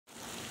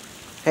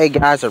Hey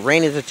guys, the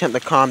rain is attempting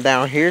to calm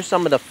down. Here's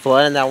some of the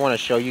flooding that I want to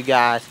show you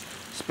guys,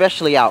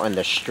 especially out in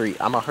the street.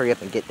 I'm gonna hurry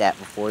up and get that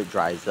before it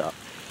dries up.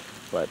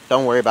 But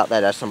don't worry about that.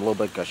 That's some little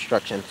bit of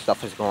construction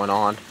stuff is going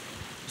on.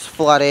 It's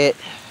flooded,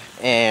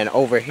 and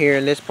over here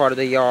in this part of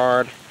the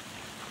yard,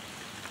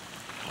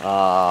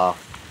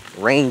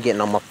 rain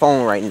getting on my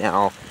phone right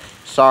now.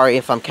 Sorry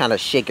if I'm kind of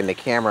shaking the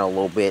camera a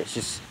little bit. It's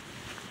just,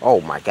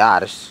 oh my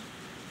God,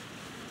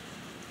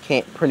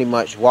 can't pretty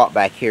much walk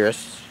back here.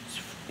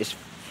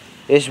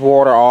 It's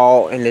water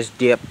all in this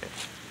dip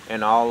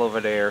and all over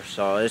there,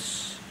 so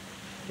it's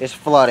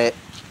flooded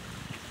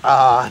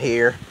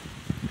here.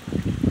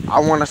 I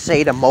want to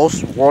say the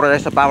most water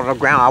that's about on the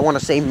ground, I want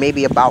to say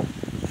maybe about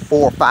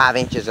 4 or 5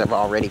 inches have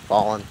already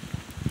fallen.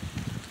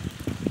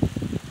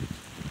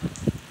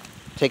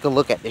 Take a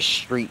look at this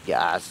street,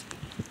 guys.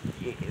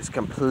 It is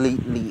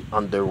completely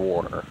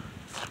underwater.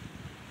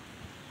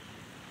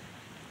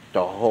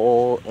 The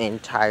whole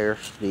entire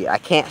street. I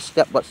can't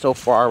step but so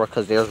far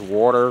because there's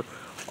water.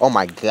 Oh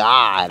my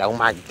God, oh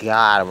my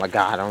God, oh my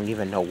God. I don't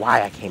even know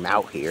why I came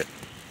out here.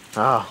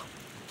 Oh,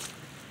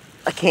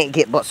 I can't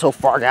get but so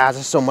far, guys.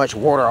 There's so much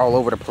water all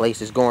over the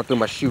place. It's going through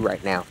my shoe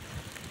right now.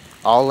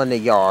 All in the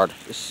yard.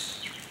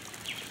 It's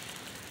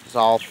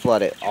all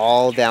flooded.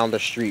 All down the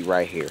street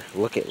right here.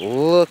 Look at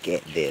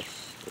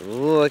this.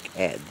 Look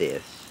at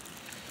this.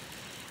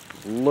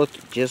 Look,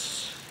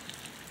 just...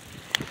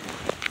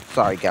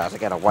 Sorry, guys. I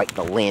gotta wipe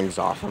the lens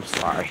off. I'm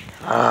sorry.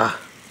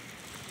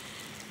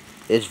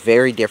 It's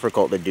very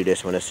difficult to do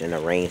this when it's in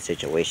a rain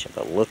situation.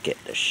 But look at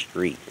the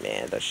street,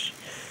 man. The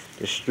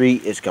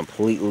street is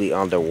completely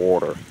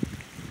underwater.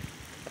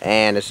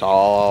 And it's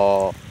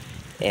all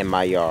in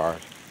my yard.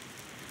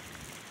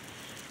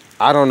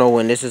 I don't know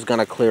when this is going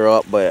to clear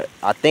up, but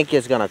I think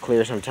it's going to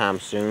clear sometime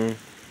soon.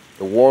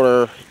 The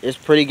water is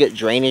pretty good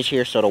drainage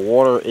here, so the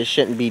water, it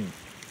shouldn't be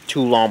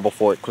too long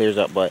before it clears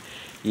up. But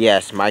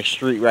yes, my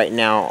street right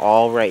now,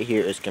 all right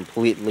here, is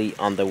completely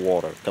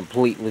underwater.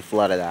 Completely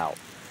flooded out.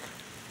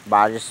 But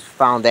I just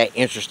found that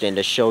interesting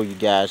to show you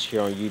guys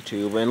here on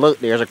YouTube. And look,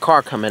 there's a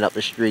car coming up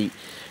the street.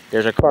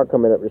 There's a car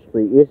coming up the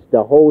street.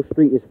 The whole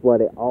street is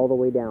flooded all the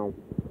way down.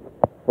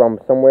 From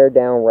somewhere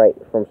down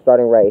from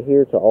starting right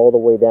here to all the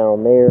way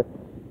down there.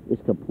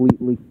 It's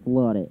completely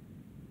flooded.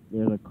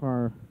 There's a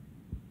car,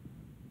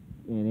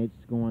 and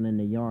it's going in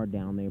the yard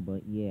down there.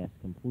 But yeah, it's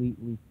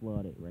completely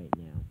flooded right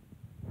now.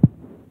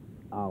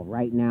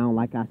 Right now,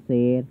 like I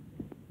said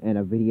in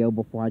a video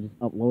before I just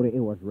uploaded, it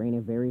was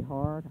raining very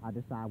hard. I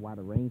decided while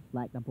the rain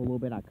slacked up a little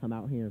bit, I come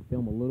out here and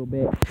film a little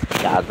bit.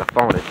 Guys, the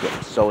phone is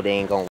getting so dang on